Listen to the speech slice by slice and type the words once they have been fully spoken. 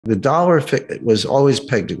The dollar was always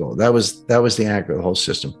pegged to gold. That was the anchor of the whole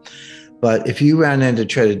system. But if you ran into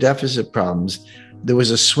trade deficit problems, there was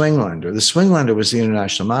a swing lender. The swing lender was the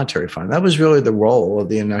International Monetary Fund. That was really the role of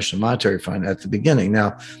the International Monetary Fund at the beginning.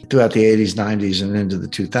 Now, throughout the 80s, 90s, and into the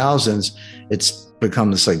 2000s, it's become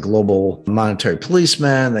this like global monetary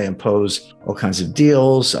policeman. They impose all kinds of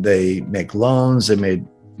deals. They make loans. They made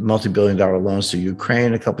multi-billion-dollar loans to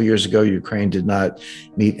Ukraine a couple of years ago. Ukraine did not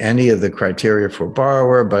meet any of the criteria for a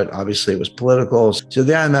borrower, but obviously it was political. So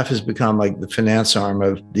the IMF has become like the finance arm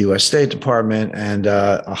of the U.S. State Department, and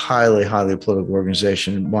a highly, highly political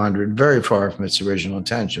organization, wandered very far from its original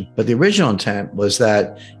intention. But the original intent was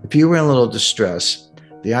that if you were in a little distress,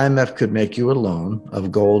 the IMF could make you a loan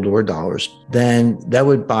of gold or dollars. Then that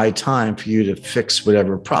would buy time for you to fix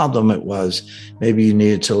whatever problem it was. Maybe you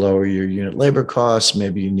needed to lower your unit labor costs.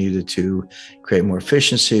 Maybe you needed to create more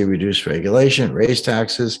efficiency, reduce regulation, raise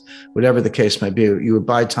taxes, whatever the case might be. You would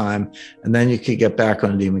buy time, and then you could get back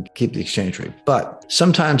on it and keep the exchange rate. But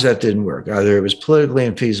sometimes that didn't work. Either it was politically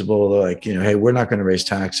infeasible, like, hey, we're not going to raise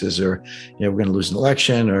taxes, or, we're going to lose an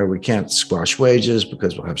election, or we can't squash wages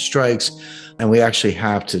because we'll have strikes, and we actually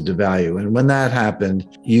have to devalue. And when that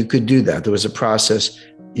happened, you could do that. There was a process.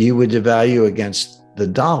 You would devalue against the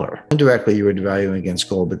dollar. Indirectly, you were devaluing against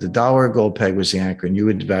gold, but the dollar gold peg was the anchor, and you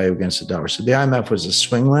would devalue against the dollar. So the IMF was a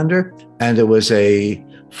swing lender, and it was a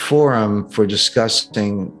forum for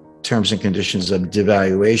discussing terms and conditions of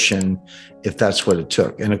devaluation, if that's what it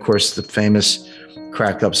took. And of course, the famous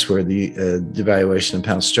crack-ups were the devaluation of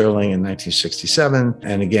pound sterling in 1967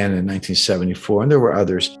 and again in 1974, and there were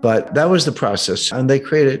others. But that was the process. And they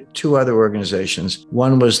created two other organizations.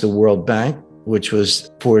 One was the World Bank, which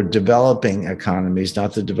was for developing economies,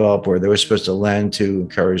 not the developed world. They were supposed to lend to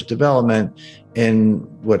encourage development in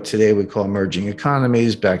what today we call emerging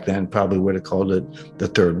economies. Back then, probably would have called it the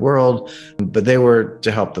third world, but they were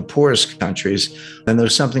to help the poorest countries. And there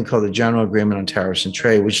was something called the General Agreement on Tariffs and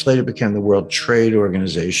Trade, which later became the World Trade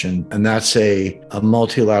Organization. And that's a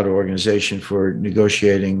multilateral organization for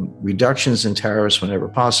negotiating reductions in tariffs whenever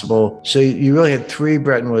possible. So you really had three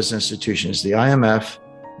Bretton Woods institutions: the IMF,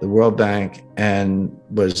 the World Bank, and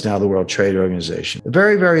was now the World Trade Organization. A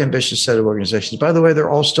very, very ambitious set of organizations. By the way, they're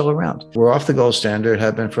all still around. We're off the gold standard,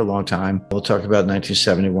 have been for a long time. We'll talk about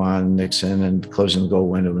 1971, Nixon, and closing the gold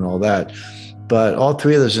window and all that. But all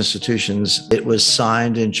three of those institutions, it was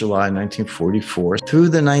signed in July 1944. Through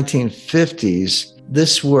the 1950s,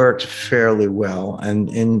 this worked fairly well, and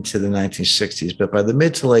into the 1960s. But by the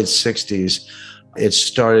mid to late 60s, it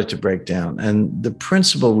started to break down. And the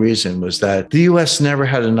principal reason was that the US never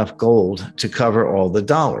had enough gold to cover all the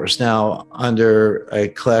dollars. Now, under a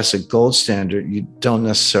classic gold standard, you don't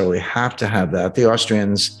necessarily have to have that. The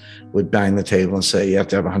Austrians would bang the table and say you have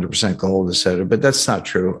to have 100% gold, et cetera. But that's not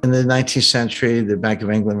true. In the 19th century, the Bank of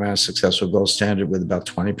England ran a successful gold standard with about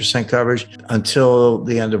 20% coverage. Until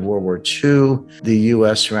the end of World War II, the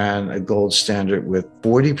US ran a gold standard with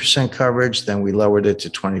 40% coverage. Then we lowered it to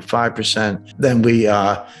 25%. Then we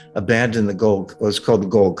abandoned the gold, what's called the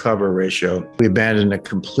gold cover ratio. We abandoned it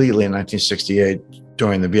completely in 1968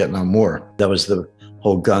 during the Vietnam War. That was the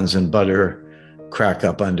whole guns and butter crack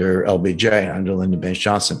up under LBJ, under Lyndon Baines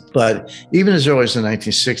Johnson. But even as early as the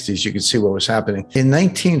 1960s, you could see what was happening. In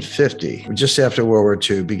 1950, just after World War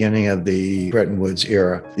II, beginning of the Bretton Woods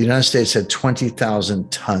era, the United States had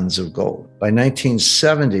 20,000 tons of gold. By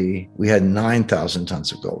 1970, we had 9,000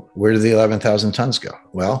 tons of gold. Where did the 11,000 tons go?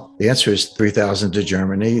 Well, the answer is 3,000 to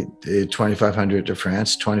Germany, 2,500 to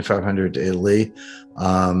France, 2,500 to Italy,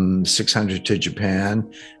 600 to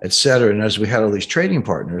Japan, et cetera. And as we had all these trading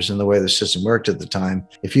partners, and the way the system worked at the time,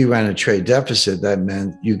 if you ran a trade deficit, that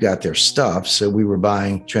meant you got their stuff. So we were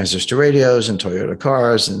buying transistor radios and Toyota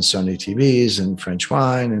cars and Sony TVs and French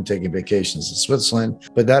wine and taking vacations in Switzerland.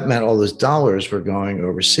 But that meant all those dollars were going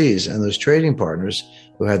overseas, and those trading partners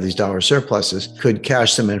who had these dollar surpluses could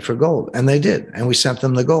cash them in for gold. And they did. And we sent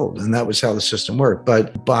them the gold. And that was how the system worked.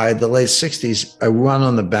 But by the late 60s, a run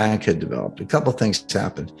on the bank had developed. A couple of things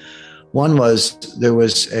happened. One was there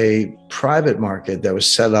was a private market that was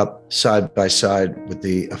set up side by side with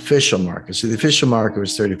the official market. So the official market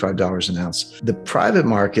was $35 an ounce. The private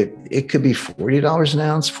market, it could be $40 an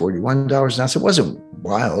ounce, $41 an ounce. It wasn't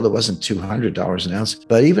wild. It wasn't $200 an ounce,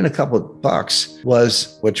 but even a couple of bucks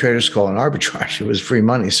was what traders call an arbitrage. It was free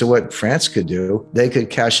money. So what France could do, they could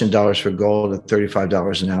cash in dollars for gold at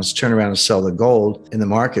 $35 an ounce, turn around and sell the gold in the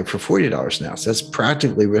market for $40 an ounce. That's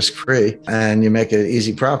practically risk-free, and you make an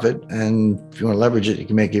easy profit. And if you want to leverage it, you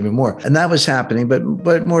can make even more. And that was happening. But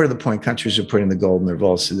more to the point, countries were putting the gold in their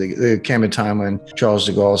vaults. So there came a time when Charles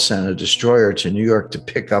de Gaulle sent a destroyer to New York to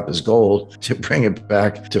pick up his gold to bring it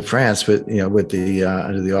back to France, with the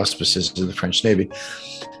under the auspices of the French Navy.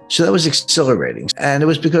 So that was exhilarating. And it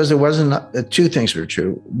was because there wasn't, two things were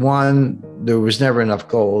true. One, there was never enough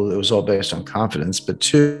gold. It was all based on confidence. But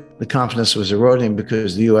two, the confidence was eroding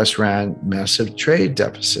because the US ran massive trade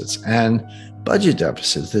deficits and budget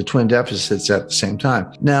deficits, the twin deficits at the same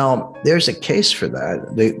time. Now, there's a case for that.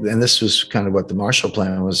 And this was kind of what the Marshall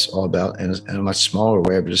Plan was all about in a much smaller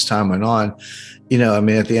way. But as time went on, at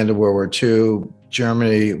the end of World War II,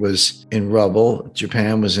 Germany was in rubble.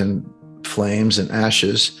 Japan was in flames and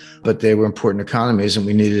ashes, but they were important economies, and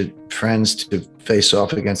we needed friends to face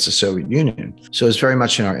off against the Soviet Union. So it's very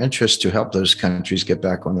much in our interest to help those countries get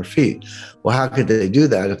back on their feet. Well, how could they do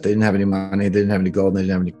that if they didn't have any money, they didn't have any gold, they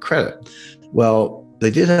didn't have any credit? Well,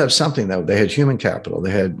 they did have something, though. They had human capital.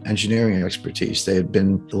 They had engineering expertise. They had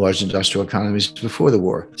been the large industrial economies before the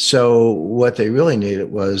war. So what they really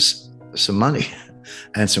needed was some money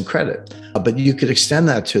and some credit. But you could extend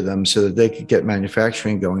that to them so that they could get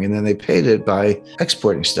manufacturing going. And then they paid it by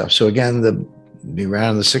exporting stuff. So again,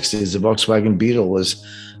 around the 60s, the Volkswagen Beetle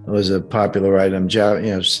was a popular item.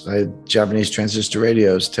 Japanese transistor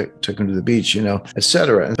radios took them to the beach, et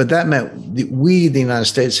cetera. But that meant we, the United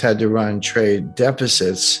States, had to run trade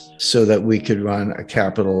deficits so that we could run a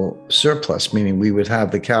capital surplus, meaning we would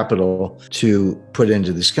have the capital to put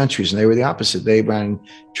into these countries. And they were the opposite. They ran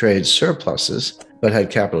trade surpluses, but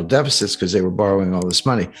had capital deficits because they were borrowing all this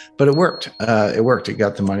money. But it worked. It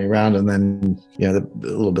got the money around. And then, a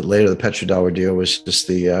little bit later, the petrodollar deal was just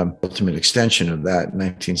the ultimate extension of that in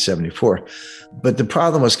 1974. But the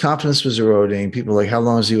problem was confidence was eroding. People were like, how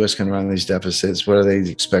long is the U.S. going to run these deficits? What do they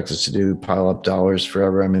expect us to do? Pile up dollars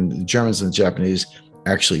forever? I mean, the Germans and the Japanese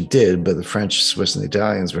actually did, but the French, Swiss, and the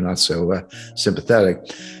Italians were not so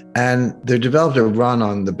sympathetic. And they developed a run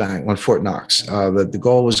on Fort Knox, that the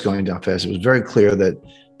gold was going down fast. It was very clear that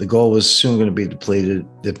the gold was soon going to be depleted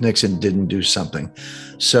if Nixon didn't do something.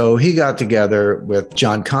 So he got together with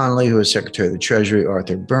John Connally, who was Secretary of the Treasury,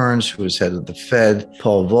 Arthur Burns, who was head of the Fed,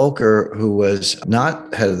 Paul Volcker, who was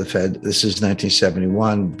not head of the Fed. This is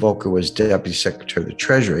 1971. Volcker was Deputy Secretary of the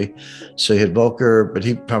Treasury. So you had Volcker, but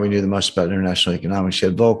he probably knew the most about international economics. You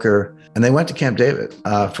had Volcker, and they went to Camp David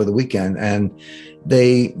for the weekend, and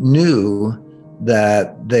they knew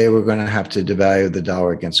that they were going to have to devalue the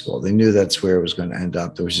dollar against gold. They knew that's where it was going to end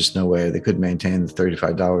up. There was just no way. They couldn't maintain the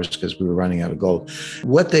 $35 because we were running out of gold.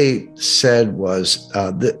 What they said was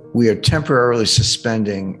that we are temporarily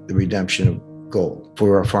suspending the redemption of gold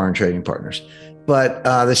for our foreign trading partners. But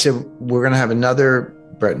they said, we're going to have another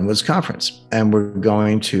Bretton Woods conference, and we're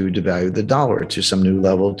going to devalue the dollar to some new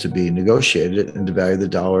level to be negotiated and devalue the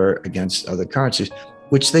dollar against other currencies,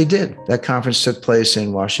 which they did. That conference took place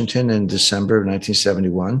in Washington in December of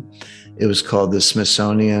 1971. It was called the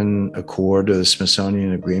Smithsonian Accord or the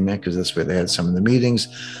Smithsonian Agreement because that's where they had some of the meetings.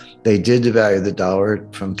 They did devalue the dollar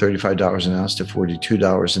from $35 an ounce to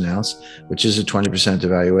 $42 an ounce, which is a 20%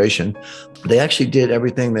 devaluation. They actually did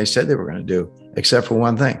everything they said they were going to do, except for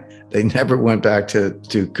one thing. They never went back to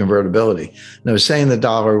convertibility. Now, saying the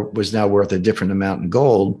dollar was now worth a different amount in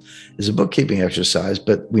gold is a bookkeeping exercise,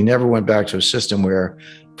 but we never went back to a system where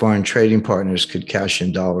foreign trading partners could cash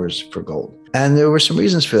in dollars for gold. And there were some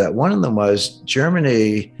reasons for that. One of them was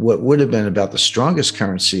Germany, what would have been about the strongest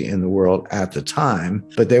currency in the world at the time,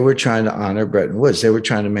 but they were trying to honor Bretton Woods. They were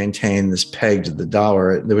trying to maintain this peg to the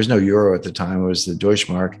dollar. There was no euro at the time. It was the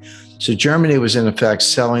Deutschmark. So Germany was in effect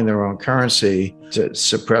selling their own currency to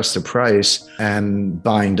suppress the price and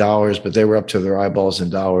buying dollars, but they were up to their eyeballs in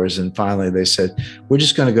dollars. And finally they said, we're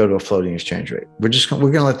just going to go to a floating exchange rate. We're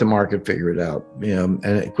going to let the market figure it out. And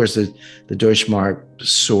of course the Deutschmark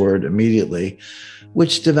soared immediately,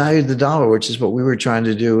 which devalued the dollar, which is what we were trying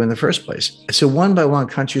to do in the first place. So one by one,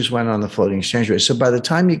 countries went on the floating exchange rate. So by the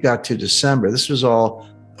time you got to December, this was all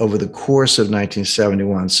over the course of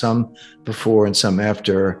 1971, some before and some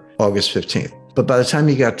after August 15th. But by the time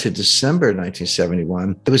you got to December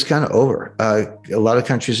 1971, it was kind of over. A lot of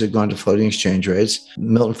countries had gone to floating exchange rates.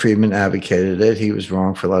 Milton Friedman advocated it. He was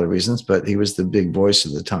wrong for a lot of reasons, but he was the big voice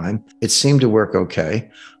of the time. It seemed to work okay.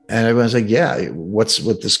 And everyone's like, yeah, what's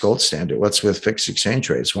with this gold standard? What's with fixed exchange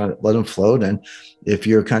rates? Let them float. And if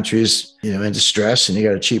your country's in distress and you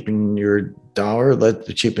got to cheapen your dollar,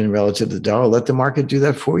 cheapen relative to the dollar, let the market do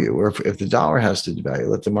that for you. Or if the dollar has to devalue,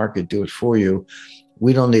 let the market do it for you.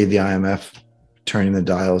 We don't need the IMF turning the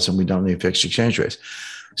dials, and we don't need fixed exchange rates.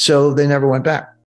 So they never went back.